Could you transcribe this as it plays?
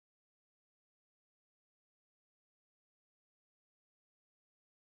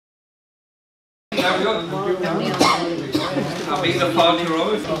I'll be the faulty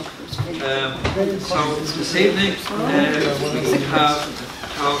road. So this evening we have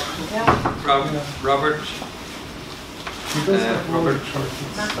talk from Robert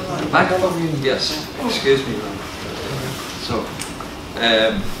McEvoy. Yes, excuse me, Robert. So,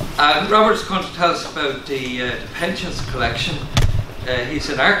 and Robert's going to tell us about the pensions collection. He's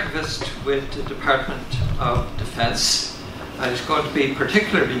an archivist with the Department of Defence, and he's going to be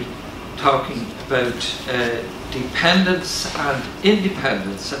particularly talking about dependence and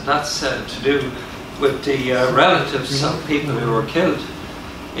independence, and that's to do with the relatives of people who were killed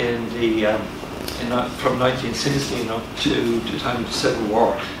in the from 1916 up to the time of the Civil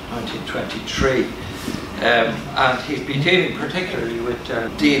War, 1923. And he'll be dealing particularly with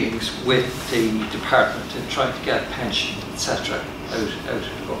dealings with the department and trying to get pension, etc., out of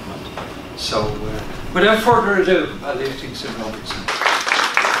the government. So, without further ado, I'll leave things in Robert's hands.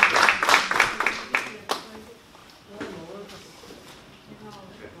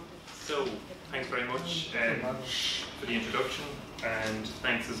 So, thanks very much for the introduction, and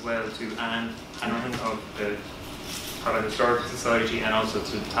thanks as well to Anne Hanrahan of the Tallaght Historical Society and also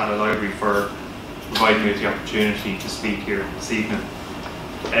to Tallaght Library for providing me with the opportunity to speak here this evening.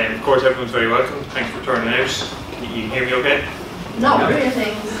 Of course, everyone's very welcome. Thanks for turning out. Can you hear me okay? Not really.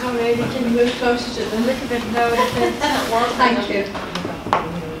 How maybe can you move closer to them a little bit louder? Thank you.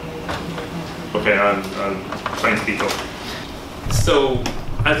 Okay, I'll try and speak up. So,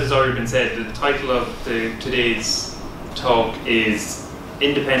 as has already been said, the title of today's talk is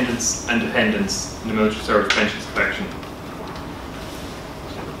Independence and Dependence in the Military Service Pensions Collection.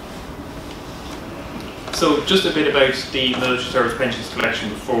 So just a bit about the Military Service Pensions Collection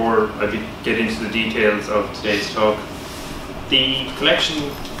before I get into the details of today's talk. The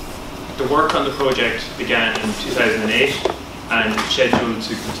collection, the work on the project began in 2008 and is scheduled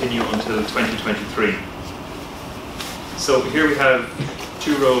to continue until 2023. So here we have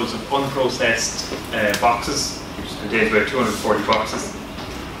 2 rows of unprocessed boxes, which contains about 240 boxes.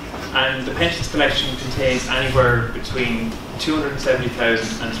 And the pensions collection contains anywhere between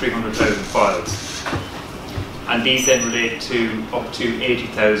 270,000 and 300,000 files. And these then relate to up to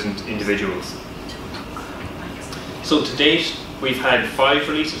 80,000 individuals. So to date, we've had 5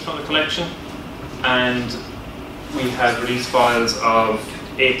 releases from the collection, and we have released files of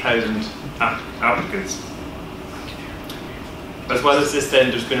 8,000 applicants. As well as this then,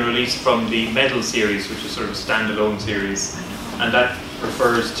 there's been a release from the medal series, which is sort of a standalone series, and that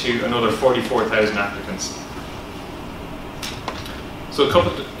refers to another 44,000 applicants. So a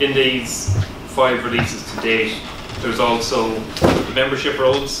couple in these 5 releases to date, there's also the membership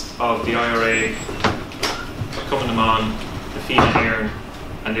rolls of the IRA, Cumann, the Fianna Éireann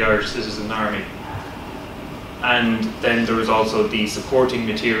and the Irish Citizen Army. And then there is also the supporting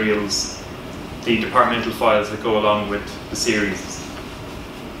materials, the departmental files that go along with the series.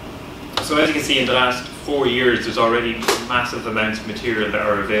 So as you can see, in the last 4 years there's already massive amounts of material that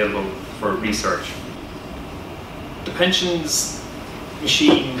are available for research. The pensions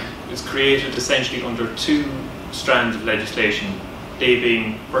machine is created essentially under 2 strands of legislation, they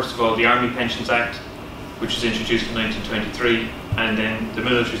being, first of all, the Army Pensions Act, which was introduced in 1923, and then the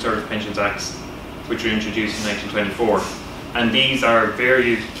Military Service Pensions Acts, which were introduced in 1924. And these are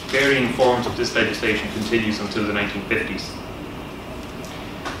varying forms of this legislation continues until the 1950s.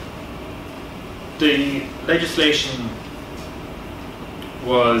 The legislation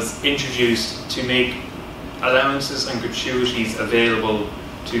was introduced to make allowances and gratuities available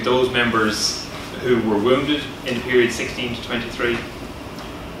to those members who were wounded in the period 16 to 23,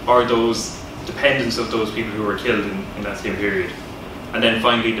 or those dependents of those people who were killed in that same period. And then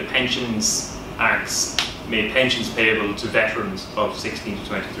finally, the Pensions Acts made pensions payable to veterans of 16 to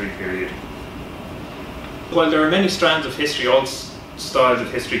 23 period. While there are many strands of history, all styles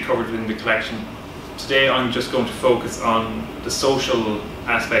of history covered within the collection, today I'm just going to focus on the social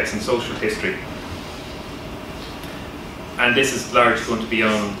aspects and social history. And this is largely going to be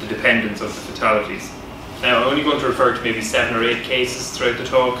on the dependence of the fatalities. Now, I'm only going to refer to maybe 7 or 8 cases throughout the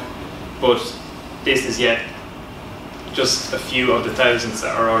talk, but this is yet just a few of the thousands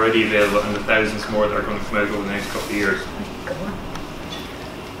that are already available and the thousands more that are going to come out over the next couple of years.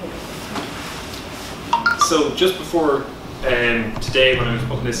 So just before today, when I was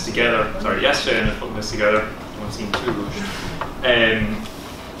putting this together, yesterday when I was putting this together, I don't seem too rushed.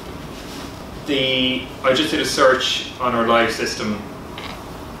 I just did a search on our live system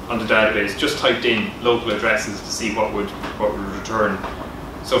on the database, just typed in local addresses to see what would return.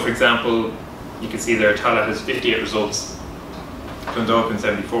 So for example, you can see there Tallaght has 58 results, Dundalk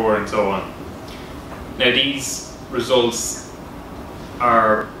 74, and so on. Now these results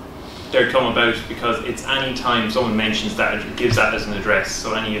are they're come about because it's any time someone mentions that, it gives that as an address.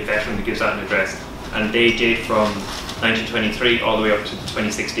 So any veteran that gives that an address, and they date from 1923 all the way up to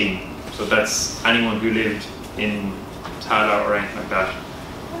 2016. So that's anyone who lived in Tallaght or anything like that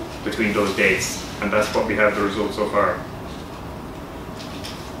between those dates, and that's what we have the results so far.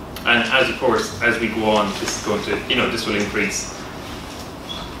 And as of course, as we go on, this is going to, this will increase.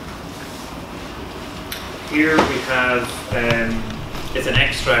 Here we have, it's an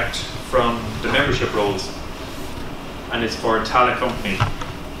extract from the membership rolls, and it's for Tallaght Company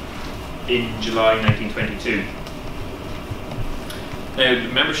in July 1922. Now,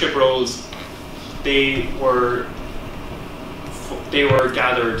 the membership rolls, they were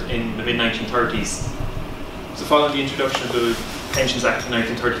gathered in the mid-1930s. So following the introduction of the Pensions Act in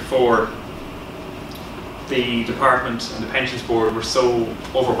 1934, the department and the Pensions Board were so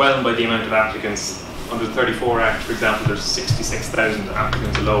overwhelmed by the amount of applicants. Under the 34 Act, for example, there's 66,000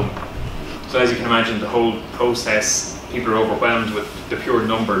 applicants alone. So as you can imagine, the whole process, people are overwhelmed with the pure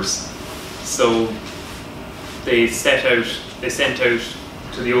numbers. So they sent out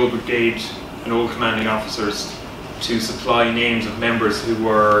to the old brigade and old commanding officers to supply names of members who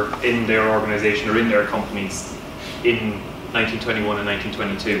were in their organisation or in their companies in 1921 and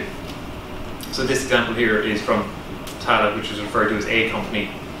 1922. So this example here is from Tallaght, which is referred to as A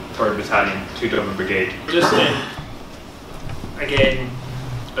Company, 3rd Battalion, 2 Dublin Brigade. Just again,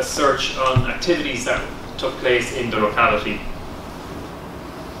 a search on activities that took place in the locality.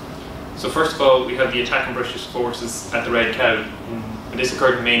 So first of all, we have the attack on British forces at the Red Cow, and this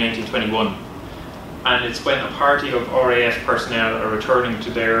occurred in May 1921. And it's when a party of RAF personnel are returning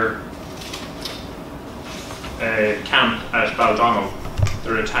to their camp at Baldongo.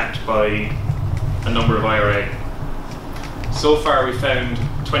 They're attacked by a number of IRA. So far we found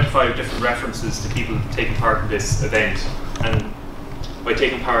 25 different references to people taking part in this event, and by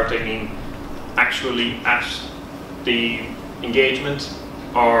taking part I mean actually at the engagement,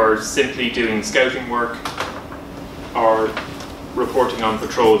 or simply doing scouting work, or reporting on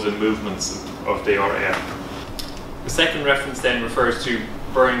patrols and movements of the RAF. The second reference then refers to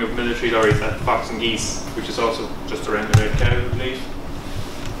burning of military lorries at Fox and Geese, which is also just around the Red Cow, I believe.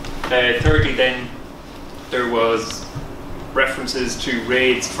 Thirdly then, there was references to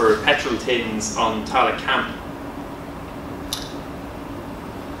raids for petrol tins on Tallaght Camp.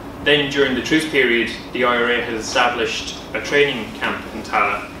 Then during the truce period, the IRA has established a training camp in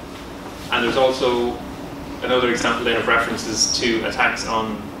Tallaght, and there's also another example then of references to attacks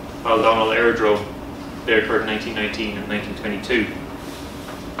on Baldonal Aerodrome. They occurred in 1919 and 1922.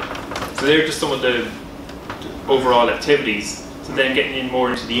 So they're just some of the overall activities. So then getting in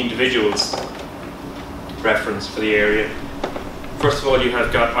more into the individuals reference for the area. First of all, you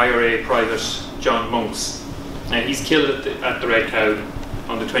have got IRA Private John Monks. Now he's killed at the Red Cow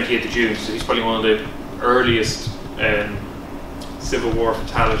on the 20th of June, so he's probably one of the earliest Civil War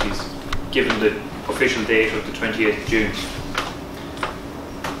fatalities, given the official date of the 20th of June.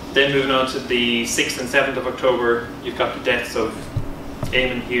 Then moving on to the 6th and 7th of October, you've got the deaths of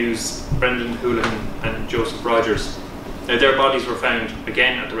Eamon Hughes, Brendan Houlihan and Joseph Rogers. Now their bodies were found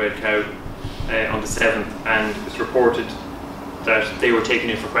again at the Red Cow on the 7th, and it's reported that they were taken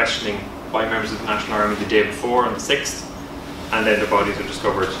in for questioning by members of the National Army the day before on the 6th, and then their bodies were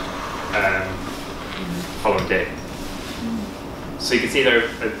discovered the following day. So you can see there,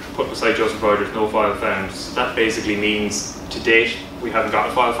 put beside Joseph Rogers, no file found. So that basically means, to date, we haven't got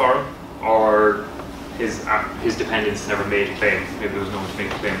a file for him, or his dependents never made a claim. Maybe there was no one to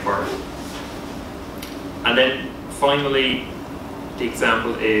make a claim for him. And then finally, the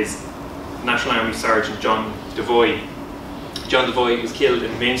example is National Army Sergeant John Devoy. John Devoy was killed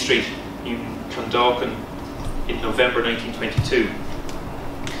in Main Street in Clondalkin in November 1922.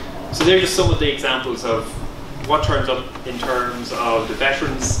 So they're just some of the examples of what turns up in terms of the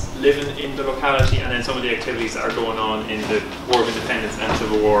veterans living in the locality, and then some of the activities that are going on in the War of Independence and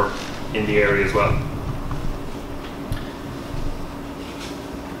Civil War in the area as well.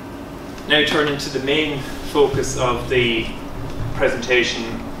 Now turning to the main focus of the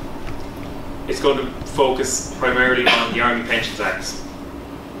presentation, it's going to focus primarily on the Army Pensions Acts,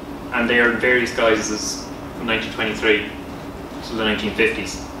 and they are in various guises from 1923 to the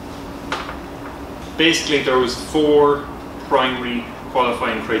 1950s. Basically, there was 4 primary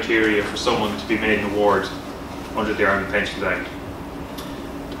qualifying criteria for someone to be made an award under the Army Pensions Act.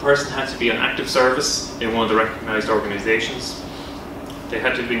 The person had to be on active service in one of the recognised organisations. They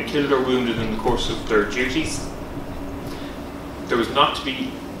had to have been killed or wounded in the course of their duties. There was not to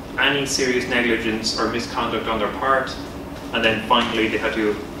be any serious negligence or misconduct on their part. And then finally, they had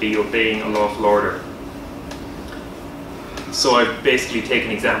to be obeying a lawful order. So I've basically taken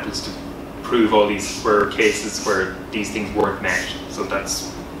examples to prove all these were cases where these things weren't met. So that's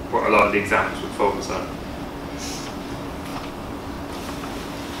what a lot of the examples would focus on.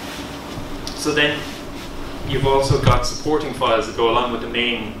 So then you've also got supporting files that go along with the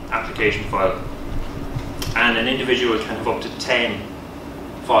main application file. And an individual can have up to 10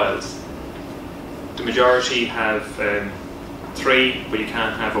 files. The majority have 3, but you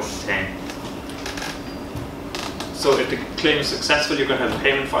can't have up to 10. So if the claim is successful, you're going to have a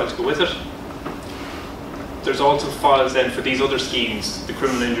payment file to go with it. There's also files then for these other schemes, the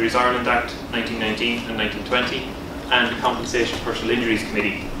Criminal Injuries Ireland Act 1919 and 1920, and the Compensation for Personal Injuries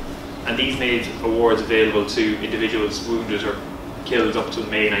Committee. And these made awards available to individuals wounded or killed up to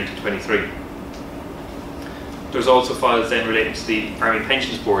May 1923. There's also files then relating to the Army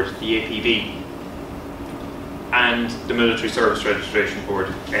Pensions Board, the APB, and the Military Service Registration Board,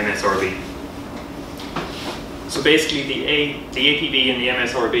 MSRB. So basically the APB and the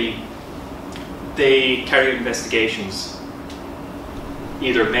MSRB, they carry out investigations,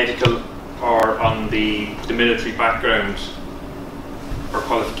 either medical or on the military background or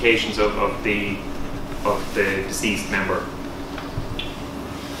qualifications of the deceased member.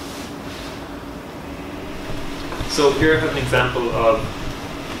 So here I have an example of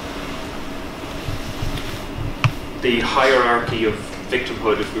the hierarchy of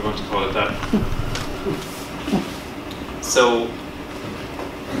victimhood, if we want to call it that. So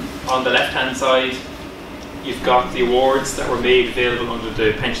on the left-hand side, you've got the awards that were made available under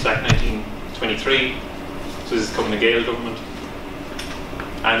the Pensions Act 1923. So this is Cumann and Gael government.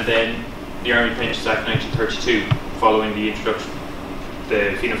 And then the Army Pensions Act 1932, following the introduction,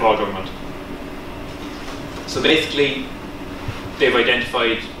 the Fianna Éireann government. So basically, they've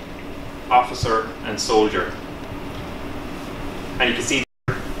identified officer and soldier. And you can see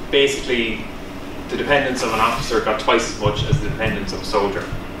basically the dependence of an officer got twice as much as the dependence of a soldier.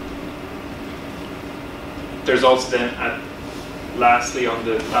 There's also then, lastly, on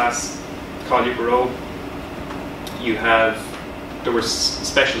the last column row, there were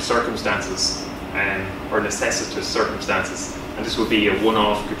special circumstances or necessitous circumstances, and this would be a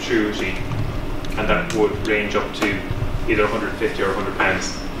one-off gratuity, and that would range up to either 150 or 100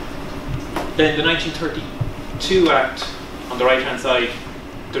 pounds. Then the 1932 Act, on the right-hand side,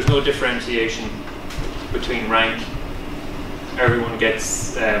 there's no differentiation between rank. Everyone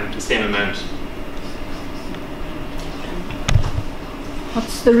gets the same amount.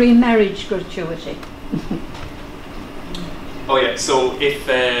 What's the remarriage gratuity? Oh yeah, so if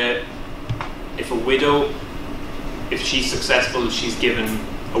a widow, if she's successful, she's given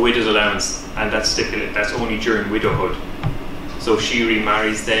a widow's allowance, and that's stipulated, that's only during widowhood. So if she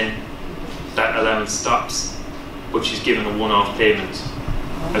remarries, then that allowance stops, but she's given a one-off payment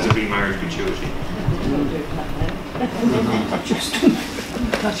as a remarriage gratuity.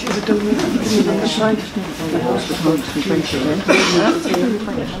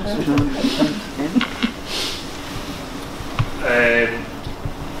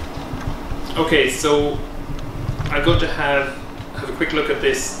 Okay, so I'm going to have a quick look at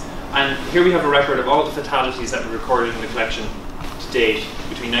this, and here we have a record of all the fatalities that were recorded in the collection to date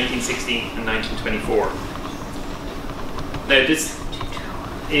between 1916 and 1924. Now this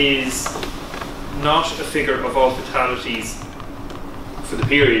is not a figure of all fatalities for the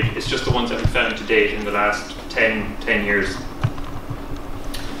period, it's just the ones that we found to date in the last 10 years.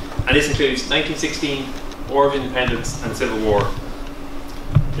 And this includes 1916, War of Independence and Civil War.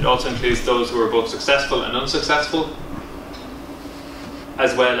 It also includes those who were both successful and unsuccessful,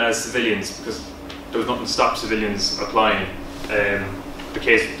 as well as civilians, because there was nothing to stop civilians applying. The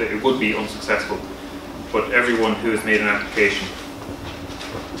case that it would be unsuccessful, but everyone who has made an application.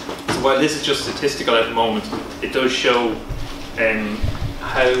 So while this is just statistical at the moment, it does show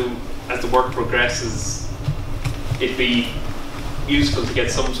how, as the work progresses, it'd be useful to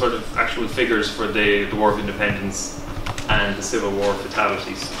get some sort of actual figures for the War of Independence and the Civil War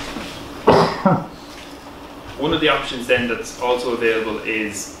fatalities. One of the options then that's also available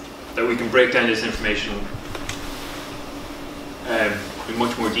is that we can break down this information in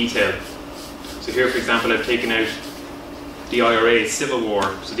much more detail. So here, for example, I've taken out the IRA Civil War.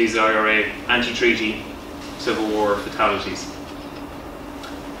 So these are IRA anti-treaty Civil War fatalities.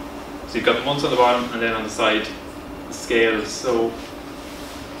 So you've got the months on the bottom, and then on the side the scales. So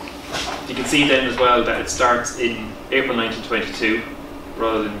you can see then as well that it starts in April 1922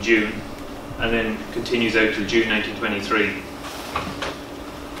 rather than June, and then continues out till June 1923.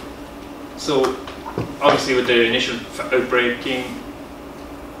 So obviously with the initial outbreaking,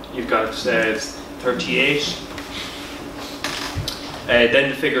 you've got 38. Then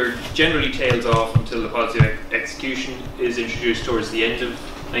the figure generally tails off until the policy of execution is introduced towards the end of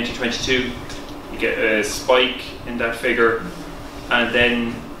 1922, you get a spike in that figure, and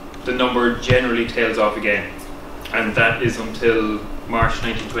then the number generally tails off again, and that is until March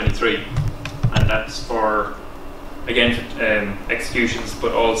 1923, and that's for, again, executions,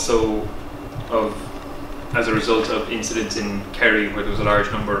 but also as a result of incidents in Kerry where there was a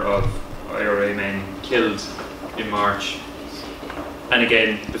large number of IRA men killed in March, and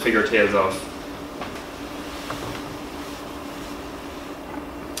again the figure tails off.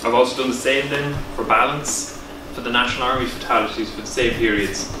 I've also done the same then for balance for the National Army fatalities for the same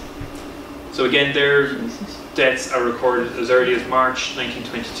periods. So again, their deaths are recorded as early as March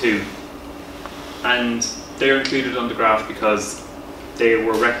 1922, and they're included on the graph because they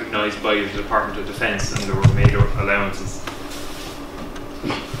were recognised by the Department of Defence and there were made allowances.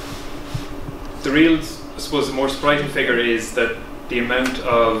 The real, I suppose, the more surprising figure is that the amount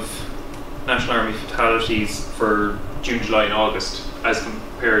of National Army fatalities for June, July and August as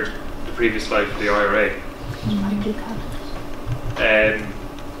compared to the previous slide for the IRA.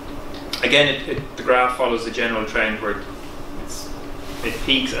 Again, the graph follows the general trend where it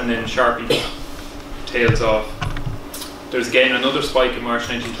peaks and then sharply tails off. There's again another spike in March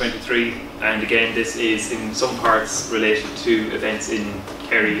 1923, and again this is in some parts related to events in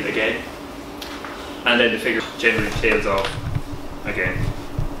Kerry again, and then the figure generally tails off again.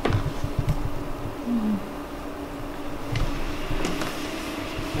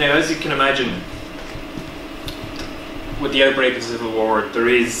 Now, as you can imagine, with the outbreak of the Civil War, there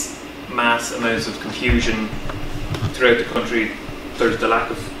is mass amounts of confusion throughout the country. There's the lack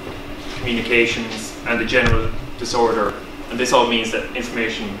of communications and the general disorder, and this all means that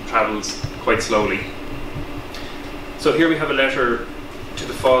information travels quite slowly. So here we have a letter to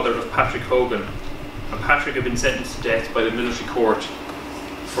the father of Patrick Hogan, and Patrick had been sentenced to death by the military court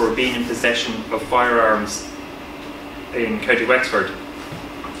for being in possession of firearms in County Wexford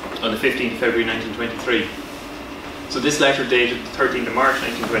on the 15th of February 1923. So this letter, dated the 13th of March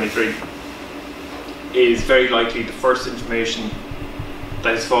 1923, is very likely the first information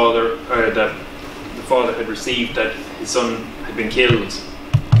that his father, that the father had received that his son had been killed.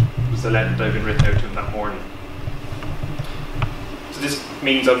 It was the letter that had been written out to him that morning. So this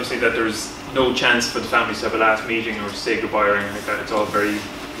means obviously that there's no chance for the families to have a last meeting or to say goodbye or anything like that. It's all very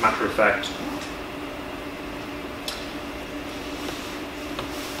matter of fact.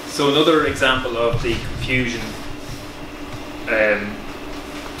 So another example of the confusion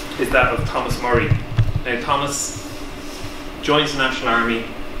is that of Thomas Murray. Now Thomas joins the National Army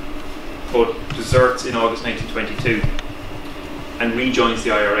but deserts in August 1922 and rejoins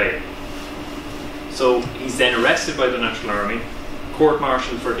the IRA. So he's then arrested by the National Army,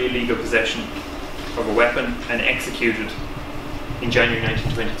 court-martialed for illegal possession of a weapon and executed in January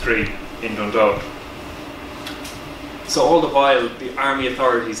 1923 in Dundalk. So all the while, the army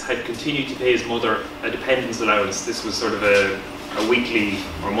authorities had continued to pay his mother a dependence allowance. This was sort of a weekly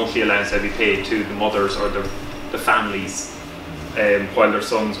or monthly allowance that would be paid to the mothers or the families while their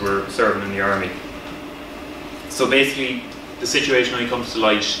sons were serving in the army. So basically, the situation only comes to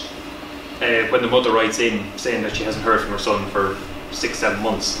light when the mother writes in saying that she hasn't heard from her son for 6-7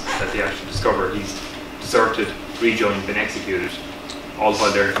 months, that they actually discover he's deserted, rejoined, been executed, all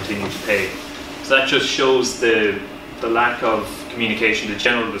while they're continuing to pay. So that just shows the lack of communication, the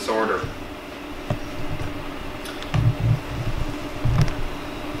general disorder.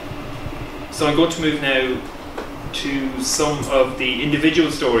 So I'm going to move now to some of the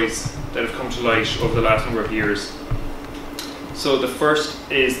individual stories that have come to light over the last number of years. So the first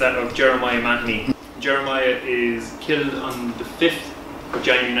is that of Jeremiah Mahoney. Jeremiah is killed on the 5th of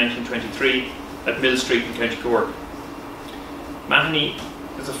January 1923 at Mill Street in County Cork. Mahoney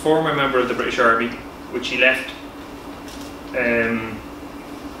is a former member of the British Army, which he left in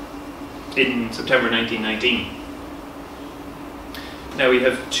September 1919. Now we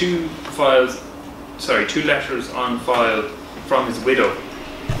have two letters on file from his widow.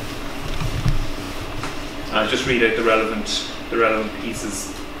 I'll just read out the relevant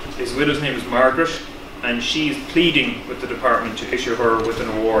pieces. His widow's name is Margaret, and she is pleading with the department to issue her with an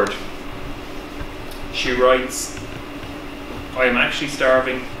award. She writes, "I am actually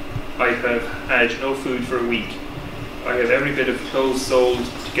starving. I have had no food for a week. I have every bit of clothes sold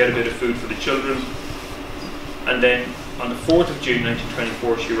to get a bit of food for the children." And then on the 4th of June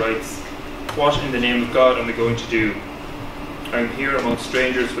 1924 she writes, "What in the name of God am I going to do? I am here among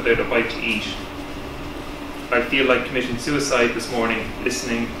strangers without a bite to eat. I feel like committing suicide this morning,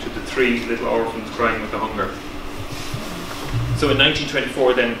 listening to the 3 little orphans crying with the hunger." So in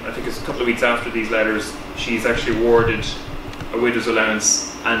 1924 then, I think it's a couple of weeks after these letters, she's actually awarded a widow's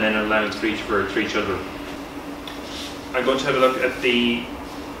allowance and then an allowance for each of her 3 children. I'm going to have a look at the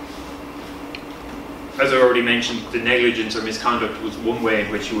as I already mentioned, the negligence or misconduct was one way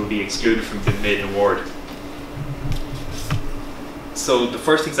in which you would be excluded from being made an award. So the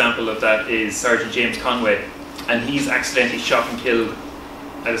first example of that is Sergeant James Conway, and he's accidentally shot and killed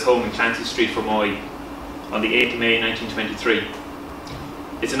at his home in Clancy Street, Fermoy, on the 8th of May 1923.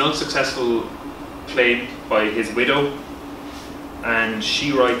 It's an unsuccessful claim by his widow, and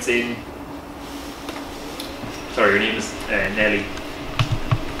she writes in, sorry, her name is Nellie.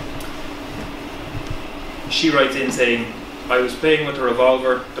 She writes in saying, "I was playing with a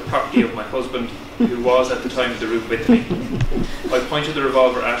revolver, the property of my husband, who was at the time of the route with me. I pointed the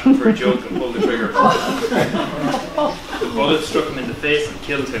revolver at him for a joke and pulled the trigger. The bullet struck him in the face and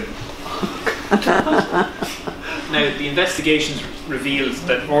killed him." Now, the investigations revealed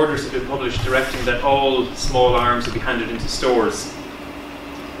that orders had been published directing that all small arms would be handed into stores.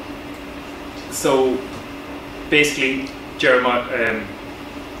 So, basically, James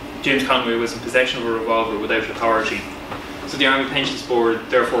Conway was in possession of a revolver without authority. So the Army Pensions Board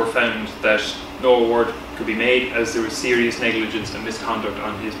therefore found that no award could be made, as there was serious negligence and misconduct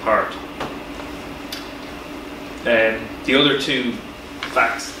on his part. The other two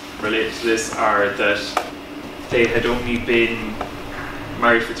facts related to this are that they had only been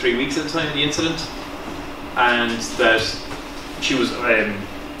married for 3 weeks at the time of the incident, and that she was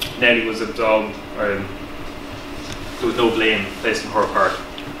Nellie was absolved. There was no blame placed on her part.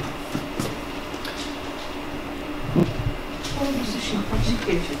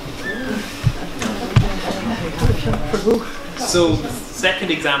 So the second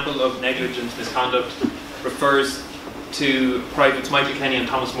example of negligent misconduct refers to Privates Michael Kenny and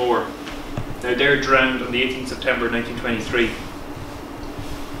Thomas Moore. Now they're drowned on the 18th September 1923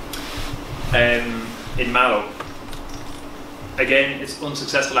 in Mallow. Again, it's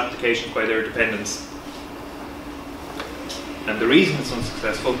unsuccessful application by their dependents. And the reason it's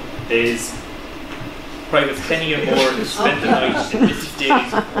unsuccessful is Privates Kenny and Moore spent the night in Mrs.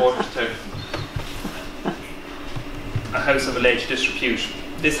 Daly's in Watertown, a house of alleged disrepute.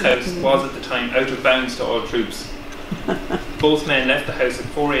 This house was at the time out of bounds to all troops. Both men left the house at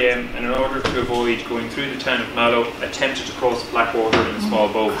 4 a.m. and in order to avoid going through the town of Mallow, attempted to cross Blackwater in a small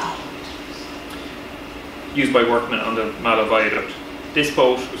boat used by workmen on the Mallow Viaduct. This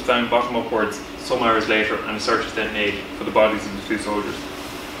boat was found bottom upwards some hours later, and a search is then made for the bodies of the two soldiers.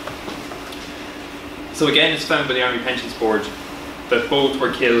 So again, it's found by the Army Pensions Board that both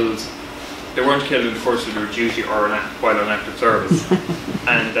were killed. They weren't killed in the course of their duty or while on active service,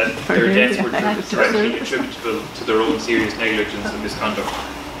 and that their deaths were directly attributable to their own serious negligence and misconduct.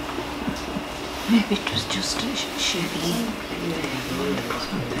 Maybe it was just a shitty.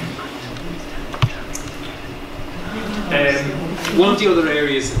 One of the other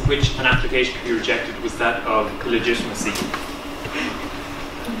areas in which an application could be rejected was that of illegitimacy.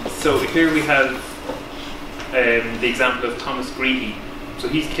 So here we have the example of Thomas Greehey. So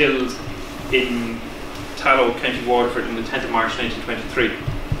he's killed in Tallow, County Waterford on the 10th of March 1923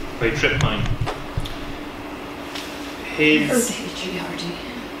 by a trip mine.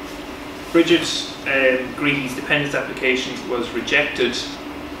 Bridget Greehey's dependence application was rejected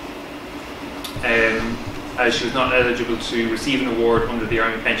as she was not eligible to receive an award under the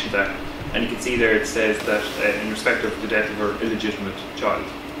Army Pensions Act, and you can see there it says that in respect of the death of her illegitimate child,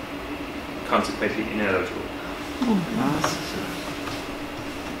 consequently ineligible.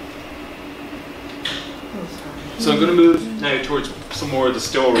 So I'm going to move now towards some more of the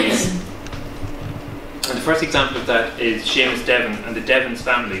stories. And the first example of that is Seamus Devon and the Devon's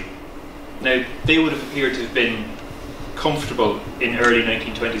family. Now, they would have appeared to have been comfortable in early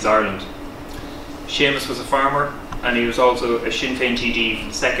 1920s Ireland. Seamus was a farmer, and he was also a Sinn Féin TD for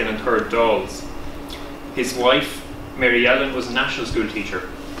the 2nd and 3rd Dáils. His wife, Mary Ellen, was a national school teacher,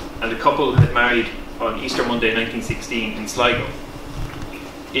 and the couple had married on Easter Monday 1916 in Sligo.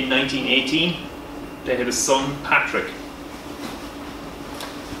 In 1918, they had a son, Patrick.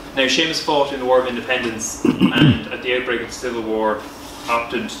 Now, Seamus fought in the War of Independence, and at the outbreak of the Civil War,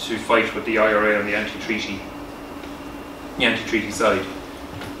 opted to fight with the IRA on the anti-treaty side.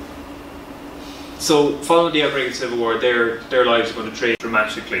 So, following the outbreak of the Civil War, their lives are going to change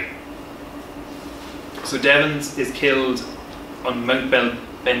dramatically. So, Devons is killed on Mount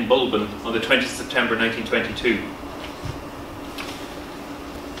Benbulben on the 20th of September 1922.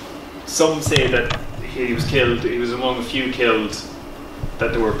 Some say that he was among a few killed,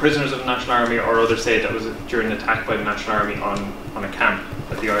 that there were prisoners of the National Army, or others say that was during an attack by the National Army on a camp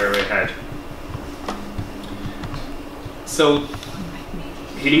that the IRA had. So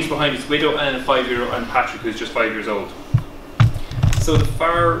he leaves behind his widow and a 5-year-old, and Patrick, who's just 5 years old. So the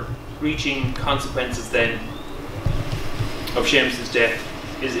far-reaching consequences then of Seamus's death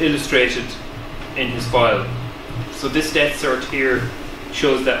is illustrated in his file. So this death cert here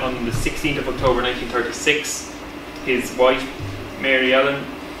shows that on the 16th of October 1936, his wife, Mary Ellen,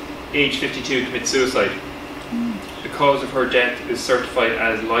 age 52, commits suicide. The cause of her death is certified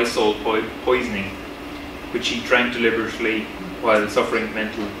as Lysol poisoning, which she drank deliberately while suffering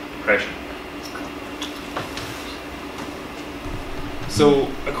mental depression. So,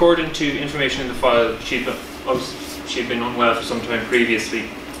 according to information in the file, she'd been unwell for some time previously,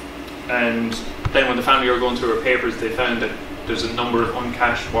 and then when the family were going through her papers, they found that there's a number of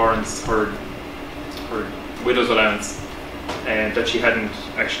uncashed warrants for her widow's allowance, and that she hadn't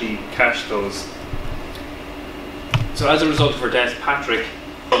actually cashed those. So as a result of her death, Patrick,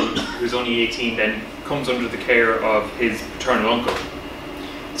 who's only 18 then, comes under the care of his paternal uncle.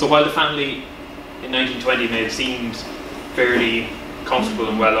 So while the family in 1920 may have seemed fairly comfortable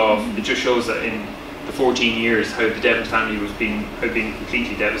and well off, it just shows that in the 14 years how the Devon family had been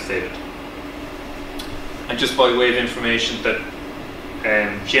completely devastated. And just by way of information, that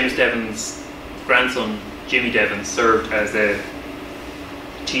James Devon's grandson, Jimmy Devon, served as a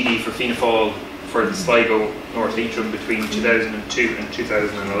TD for Fianna Fáil for the Sligo North Leitrim between 2002 and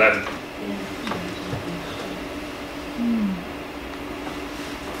 2011.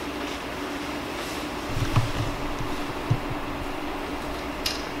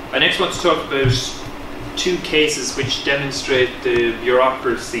 I next want to talk about two cases which demonstrate the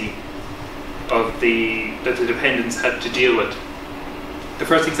bureaucracy that the dependents had to deal with. The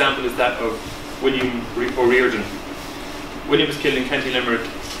first example is that of William O'Riordan. William was killed in County Limerick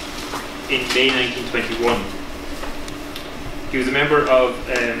in May 1921. He was a member of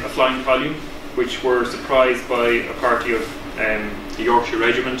a flying column which were surprised by a party of the Yorkshire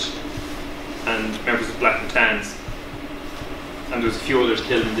Regiment and members of Black and Tans. And there was a few others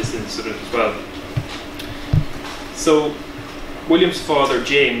killed in this incident as well. So William's father,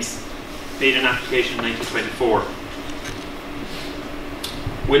 James, made an application in 1924.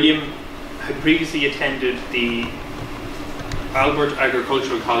 William had previously attended the Albert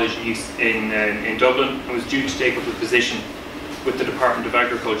Agricultural College in Dublin and was due to take up a position with the Department of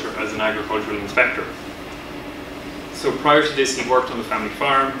Agriculture as an agricultural inspector. So prior to this, he worked on the family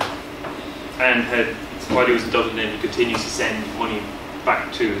farm, and while he was in Dublin, then he continues to send money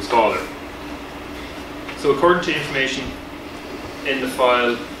back to his father. So according to information in the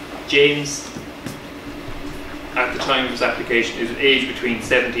file, James, at the time of his application, is aged between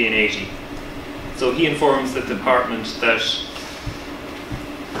 70 and 80. So he informs the department that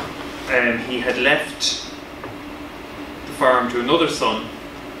he had left the farm to another son,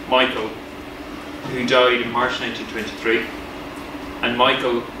 Michael, who died in March 1923, and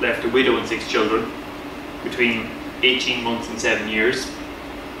Michael left a widow and 6 children between 18 months and 7 years.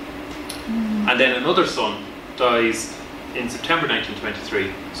 And then another son dies in September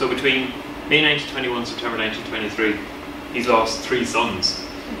 1923. So between May 1921 and September 1923, he's lost 3 sons.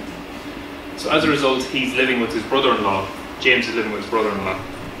 So as a result, he's living with his brother-in-law. James is living with his brother-in-law.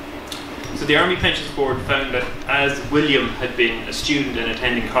 So the Army Pensions Board found that as William had been a student and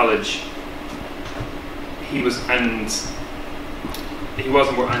attending college, he wasn't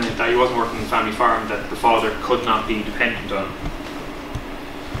working on the family farm, that the father could not be dependent on.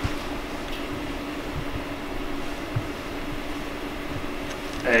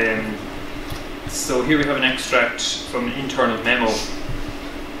 So here we have an extract from an internal memo.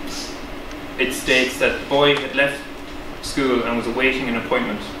 It states that the boy had left school and was awaiting an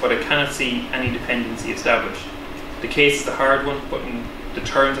appointment, but I cannot see any dependency established. The case is a hard one, but the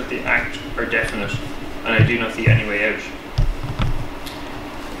terms of the Act are definite, and I do not see any way out.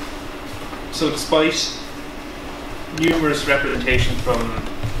 So despite numerous representations from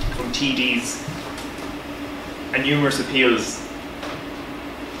TDs and numerous appeals,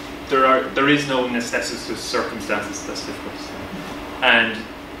 there is no necessitous circumstances that's difficult, and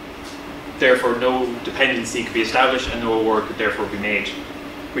therefore no dependency could be established and no award could therefore be made,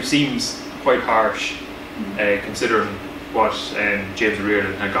 which seems quite harsh considering what James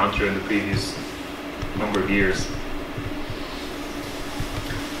O'Riordan had gone through in the previous number of years.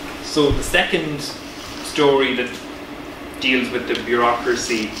 So the second story that deals with the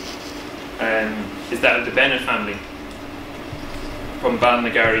bureaucracy is that of the Bennett family from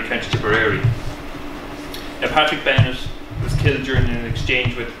Ballinagary, County Tipperary. Now, Patrick Bennett was killed during an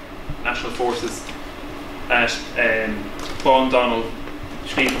exchange with National Forces at Bondonald,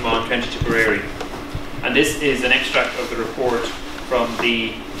 Cumann, County Tipperary. And this is an extract of the report from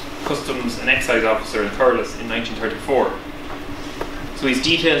the Customs and Excise Officer in Thurles in 1934. So he's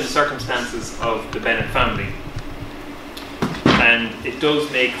detailed the circumstances of the Bennett family, and it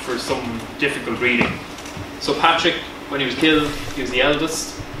does make for some difficult reading. So Patrick, when he was killed, he was the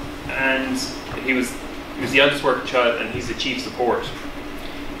eldest, and he was the eldest working child, and he's the chief support.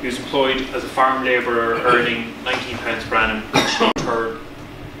 He was employed as a farm labourer, earning £19 per annum, which he in turn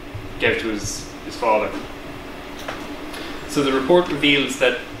gave to his father. So the report reveals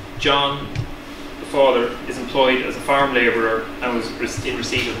that John, the father, is employed as a farm labourer and was in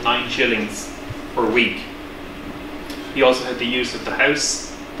receipt of 9 shillings per week. He also had the use of the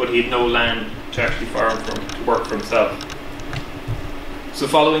house, but he had no land to actually farm from, to work for himself. So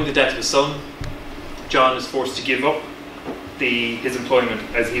following the death of his son, John is forced to give up his employment,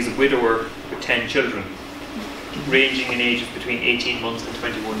 as he's a widower with 10 children, ranging in ages between 18 months and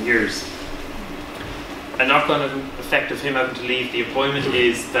 21 years. A knock-on effect of him having to leave the employment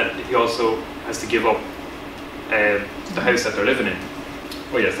is that he also has to give up the house that they're living in.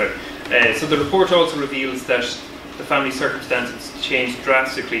 Oh yes, sorry. So the report also reveals that the family circumstances changed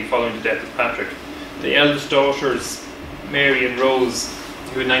drastically following the death of Patrick. The eldest daughters, Mary and Rose,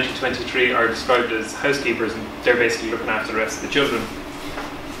 who in 1923 are described as housekeepers, and they're basically looking after the rest of the children,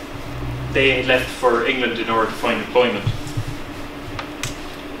 they had left for England in order to find employment.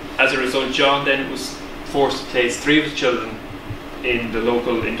 As a result, John then was forced to place 3 of his children in the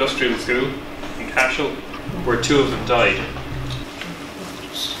local industrial school in Cashel, where 2 of them died.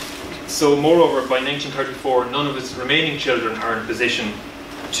 So moreover, by 1934, none of his remaining children are in a position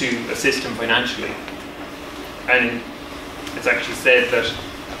to assist him financially. And it's actually said that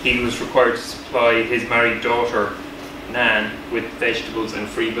he was required to supply his married daughter, Nan, with vegetables and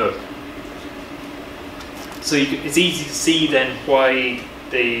free milk. So it's easy to see then why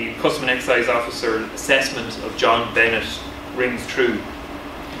the Custom and Excise Officer assessment of John Bennett rings true.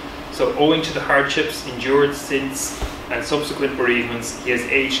 So owing to the hardships endured since and subsequent bereavements, he has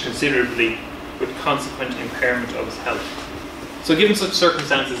aged considerably, with consequent impairment of his health. So given such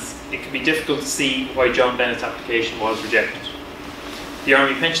circumstances, it can be difficult to see why John Bennett's application was rejected. The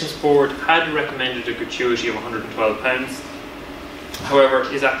Army Pensions Board had recommended a gratuity of £112. However,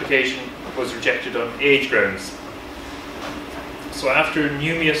 his application was rejected on age grounds. So after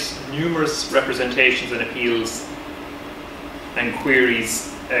numerous representations and appeals and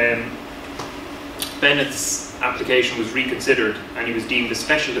queries, Bennett's application was reconsidered, and he was deemed a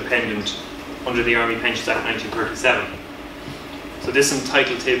special dependent under the Army Pensions Act 1937. So this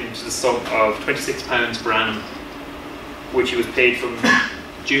entitled him to the sum of £26 per annum, which he was paid from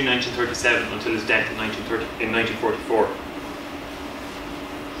June 1937 until his death in 1944.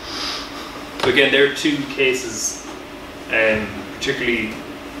 So again, there are 2 cases, particularly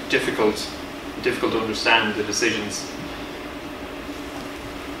difficult to understand the decisions.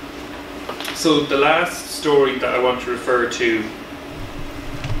 So the last story that I want to refer to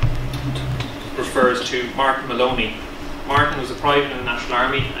refers to Martin Maloney. Martin was a private in the National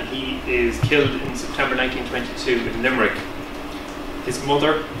Army, and he is killed in September 1922 in Limerick. His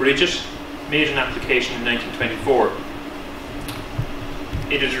mother, Bridget, made an application in 1924.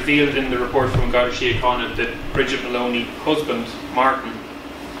 It is revealed in the report from Connaught that Bridget Maloney's husband, Martin,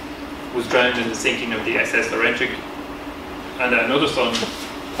 was drowned in the sinking of the SS Laurentic, and another son,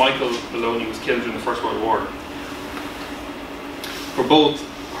 Michael Maloney, was killed during the First World War. For both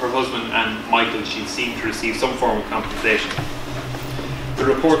her husband and Michael, she seemed to receive some form of compensation. The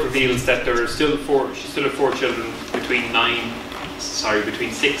report reveals that there are she still had 4 children between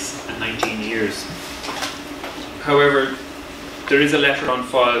 6 and 19 years. However, there is a letter on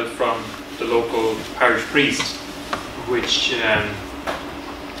file from the local parish priest, which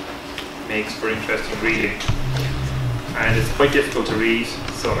makes for interesting reading. And it's quite difficult to read,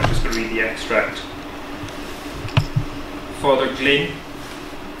 so I'm just going to read the extract. Father Glynn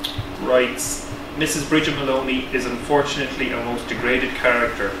writes, Mrs. Bridget Maloney is unfortunately a most degraded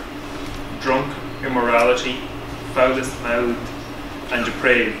character, drunk, immorality, foulest mouthed, and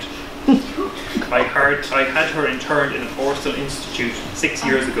depraved. I had her interned in a Borstal Institute 6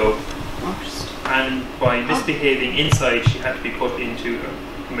 years ago, and by misbehaving inside, she had to be put into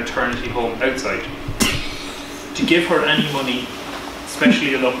a maternity home outside. To give her any money,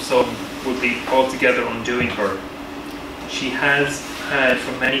 especially a lump sum, would be altogether undoing her. She has had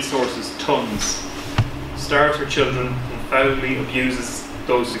from many sources tons, starves her children and foully abuses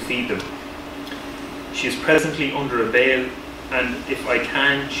those who feed them. She is presently under a bail, and if I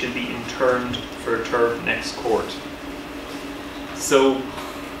can, she'll be interned for a term next court. So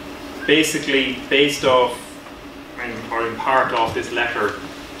basically, based off, or in part off this letter,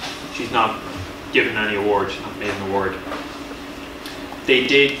 she's not given any award, she's not made an award.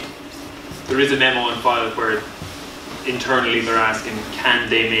 There is a memo on file where internally they're asking, can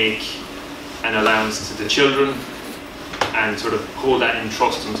they make an allowance to the children and sort of hold that in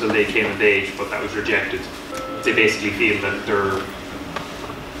trust until they came of age, but that was rejected. They basically feel that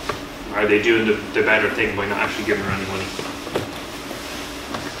are they doing the better thing by not actually giving her any money?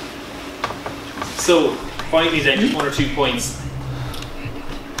 So, finally then, just 1 or 2 points.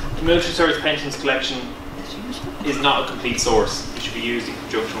 The military service pensions collection is not a complete source. It should be used in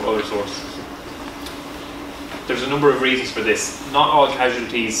conjunction with other sources. There's a number of reasons for this. Not all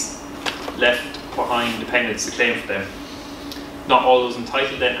casualties left behind dependents to claim for them. Not all those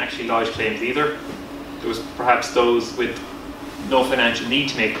entitled then actually lodged claims either. There was perhaps those with no financial need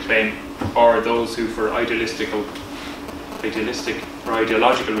to make a claim, or those who for idealistic or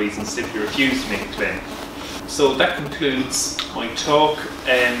ideological reasons simply refused to make a claim. So that concludes my talk.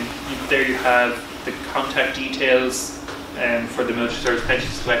 There you have the contact details for the military service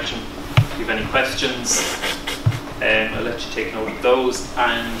pensions collection. If you have any questions, I'll let you take note of those,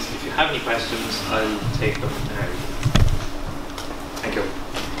 and if you have any questions, I'll take them now. Thank you.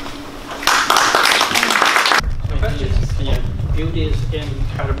 Duties in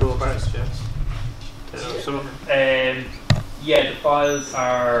Caribou Bars, yes. Yeah, the files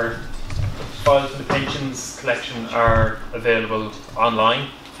for the pensions collection are available online.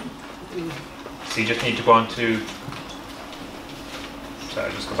 So you just need to go on to, sorry,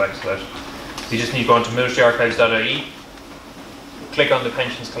 I'll just go back to that. So you just need to go on to militaryarchives.ie, click on the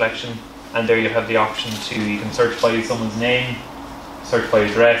pensions collection, and there you have the option to, you can search by someone's name, search by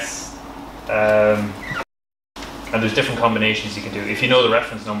address, and there's different combinations you can do. If you know the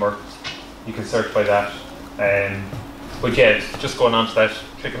reference number, you can search by that. But yeah, just going on to that,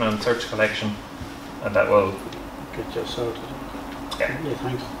 clicking on search collection, and that will get you sorted. Yeah. Yeah,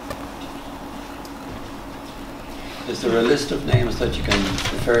 thanks. Is there a list of names that you can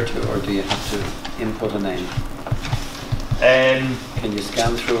refer to, or do you have to input a name? Can you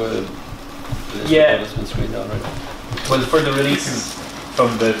scan through a list that's been screened already? Well, for the releases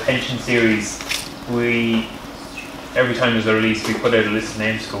from the pension series, every time there's a release, we put out a list of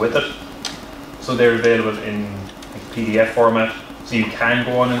names to go with it. So they're available in PDF format, so you can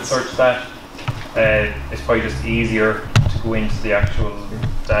go on and search that. It's probably just easier to go into the actual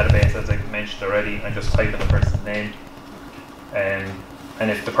database, as I mentioned already, and just type in the person's name. And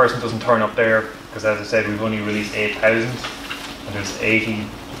if the person doesn't turn up there, because as I said, we've only released 8,000, and there's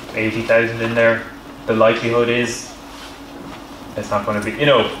 80,000 in there, the likelihood is it's not going to be,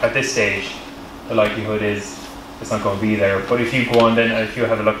 at this stage, the likelihood is it's not going to be there. But if you go on then, and if you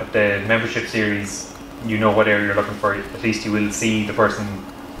have a look at the membership series, you know what area you're looking for, at least you will see the person,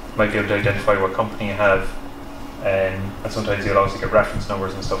 might be able to identify what company you have, and sometimes you'll also get reference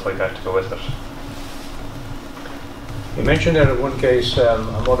numbers and stuff like that to go with it. You mentioned that in one case a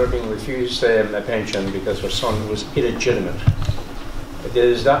mother being refused a pension because her son was illegitimate.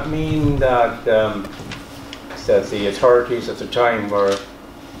 Does that mean that that the authorities at the time were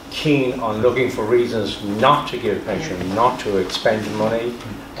keen on looking for reasons not to give pension, not to expend money,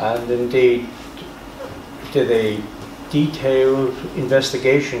 and indeed did a detailed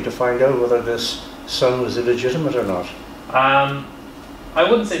investigation to find out whether this son was illegitimate or not? I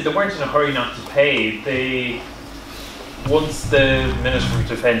wouldn't say they weren't in a hurry not to pay. Once the Minister of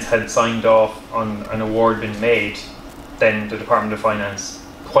Defence had signed off on an award being made, then the Department of Finance,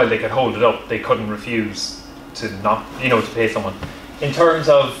 while they could hold it up, they couldn't refuse to not, to pay someone. In terms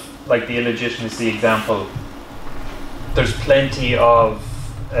of like the illegitimacy example, there's plenty of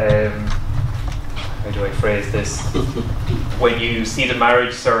how do I phrase this? When you see the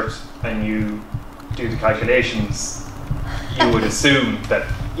marriage cert and you do the calculations, you would assume that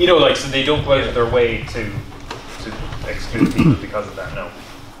so they don't go out of their way to exclude people because of that. No.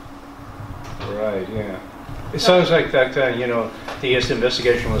 Right. Yeah. It sounds like that. The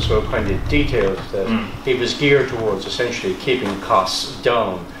investigation was so kind of detailed that it was geared towards essentially keeping costs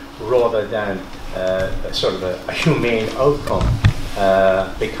down rather than sort of a humane outcome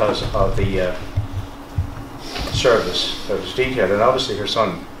because of the service that was detailed. And obviously her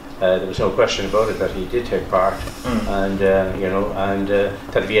son, there was no question about it that he did take part, and that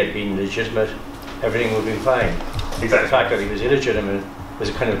if he had been legitimate, everything would have been fine. Exactly. The fact that he was illegitimate was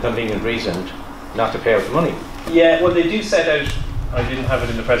a kind of convenient reason not to pay out the money. Yeah, well, they do set out, I didn't have it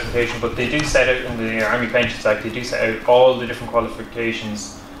in the presentation, but they do set out in the Army Pensions Act, they do set out all the different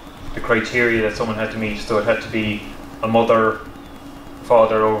qualifications, the criteria that someone had to meet. So it had to be a mother,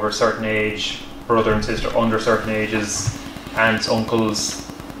 father over a certain age, brother and sister under certain ages, aunts,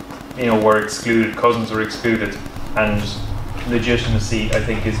 uncles, were excluded, cousins were excluded, and legitimacy, I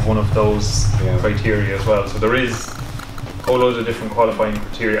think, is one of those criteria as well. So there is a whole load of different qualifying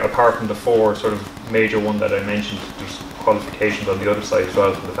criteria, apart from the 4 sort of major one that I mentioned. There's qualifications on the other side as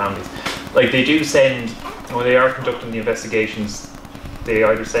well for the families. Like they do send, when they are conducting the investigations, they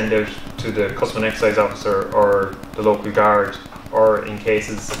either send out to the Custom and Excise officer or the local guard or in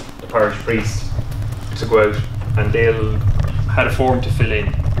cases the parish priest, to go out and they'll had a form to fill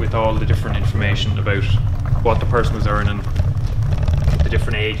in with all the different information about what the person was earning, the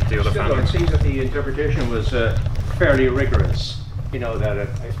different age of the other Still, family. it seems that the interpretation was fairly rigorous. That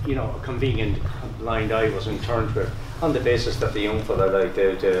a convenient blind eye wasn't turned to it on the basis that the young fella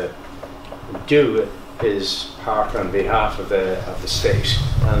they'd do his part on behalf of the state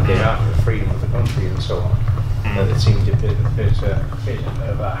and behalf of the freedom of the country and so on. That it seemed a bit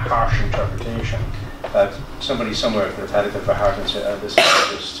of a harsh interpretation. That somebody somewhere could have had a bit of a heart and said, "This is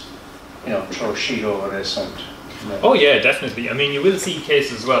just throw a sheet over this." And Oh yeah, definitely. I mean, you will see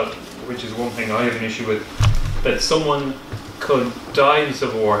cases as well, which is one thing I have an issue with, that someone could die in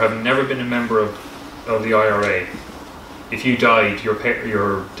civil war having never been a member of the IRA. If you died, your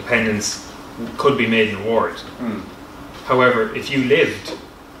dependents could be made an award. However, if you lived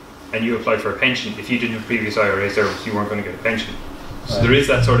and you applied for a pension, if you didn't have previous IRA service, you weren't going to get a pension. So there is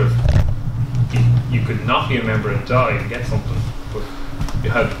that sort of, you could not be a member and die and get something, but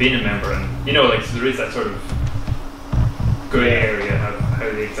you have been a member, and so there is that sort of grey area of how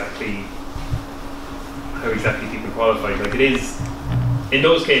exactly people qualify. Like it is, in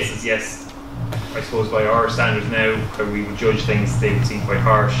those cases, yes, I suppose by our standards now, how we would judge things, they would seem quite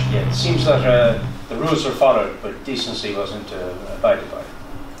harsh. Yeah, it seems that the rules were followed, but decency wasn't abided by.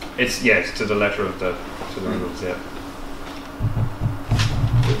 It's to the letter of the rules, yeah.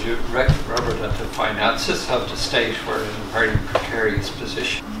 Would you reckon, Robert, that the finances of the state were in a very precarious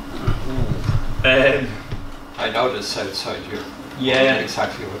position? I know this outside you. Yeah.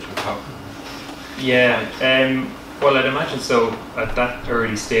 Exactly what you're talking about. Yeah. Well, I'd imagine so at that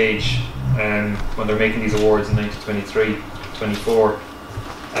early stage, when they're making these awards in 1923, 24.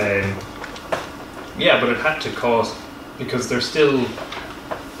 But it had to cost, because there's still,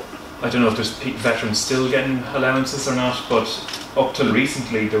 I don't know if there's veterans still getting allowances or not, but up till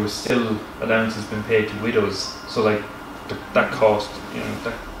recently there was still allowances being paid to widows. So like that cost,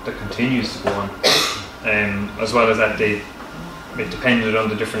 that continues to go on. As well as that, it depended on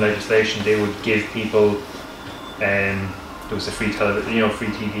the different legislation. They would give people, there was a free television, free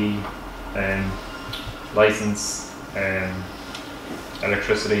TV, license,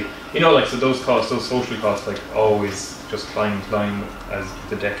 electricity. So those costs, those social costs, like always just climb as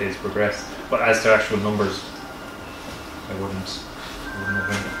the decades progress. But as to actual numbers, I wouldn't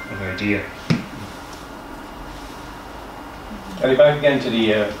have an idea. Going back again to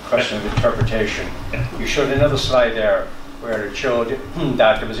the question of interpretation, you showed another slide there where it showed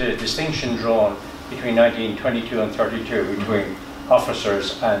that there was a distinction drawn between 1922 and 32 between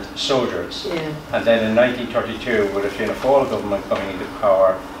officers and soldiers. And then in 1932, with the Fianna Fáil government coming into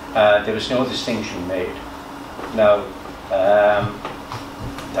power, there was no distinction made. Now,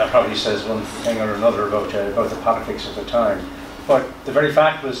 that probably says one thing or another about the politics of the time. But the very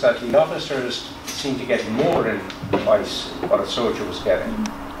fact was that the officers seemed to get more than twice what a soldier was getting.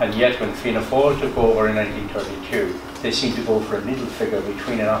 And yet when Fianna Fáil took over in 1932, they seemed to go for a middle figure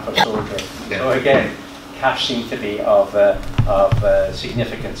between an officer and soldier. Yeah. So again, cash seemed to be of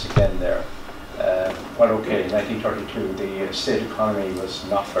significance again there. Well, okay, in 1932, the state economy was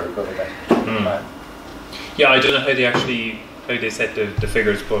not very good at that. Yeah, I don't know how they set the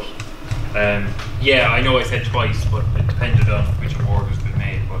figures, but I know I said twice, but it depended on which award was being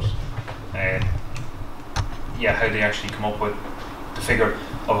made. But how they actually come up with the figure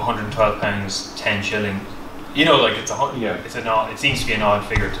of £112, 10 shilling. It's an odd. It seems to be an odd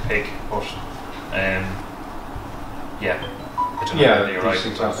figure to pick, but I don't know how they arrived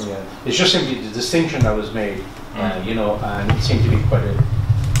at that. It's just simply the distinction that was made, and it seemed to be quite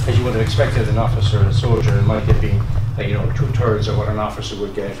as you would have expected an officer and a soldier. It might have been 2/3 of what an officer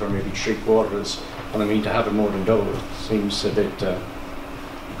would get, or maybe 3/4. And to have it more than double seems a bit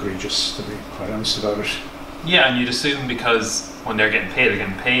egregious, to be quite honest about it. Yeah, and you'd assume because when they're getting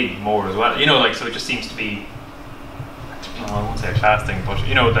paid more as well. So it just seems to be, I won't say a class thing, but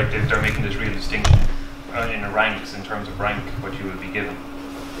they're making this real distinction in the ranks, in terms of rank, what you would be given.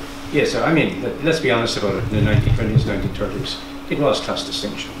 Yeah, so let's be honest about it. In the 1920s, 1930s, it was class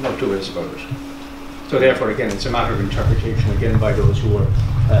distinction. No two ways about it. So therefore, again, it's a matter of interpretation again by those who are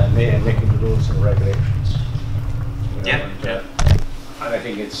making the rules and regulations. And I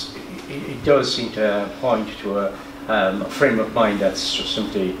think it does seem to point to a frame of mind that's just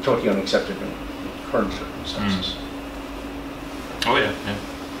simply totally unacceptable in current circumstances. Oh yeah.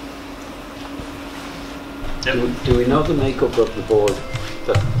 Do we know the makeup of the board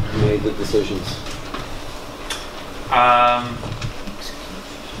that made the decisions?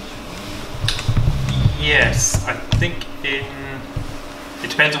 Yes, I think it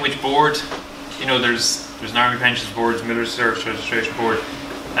depends on which board. you know, there's an Army Pensions Board, Military Service Registration Board,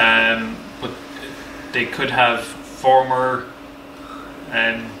 but they could have former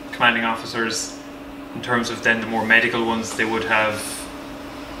commanding officers. In terms of then the more medical ones, they would have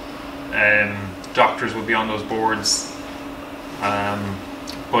doctors would be on those boards.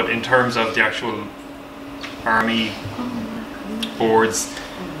 But in terms of the actual Army boards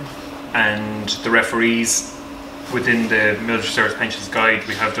and the referees within the Military Service Pensions Guide,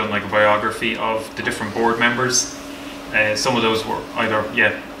 we have done like a biography of the different board members. Some of those were either,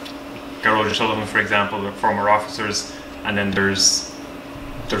 Garrod Sullivan, for example, are former officers, and then there's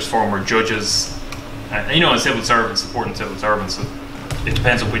former judges, and, you know, and civil servants, supporting civil servants. So it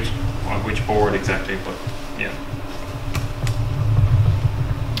depends on which board exactly, but yeah.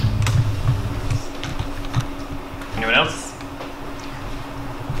 Anyone else?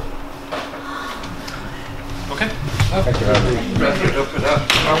 Okay. Thank you very much. Wrap it up with that.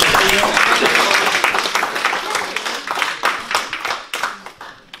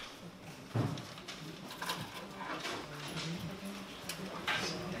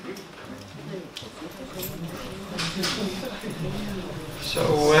 So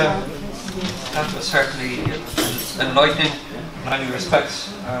that was certainly enlightening in many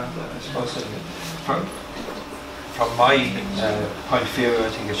respects. I suppose from my point of view, I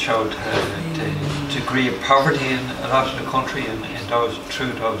think it showed the degree of poverty in a lot of the country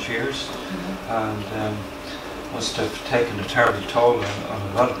through those years, and must have taken a terrible toll on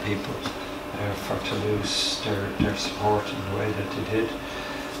a lot of people to lose their support in the way that they did,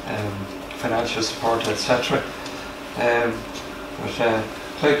 financial support, etc. But I'd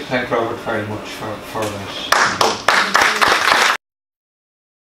like to thank Robert very much for that.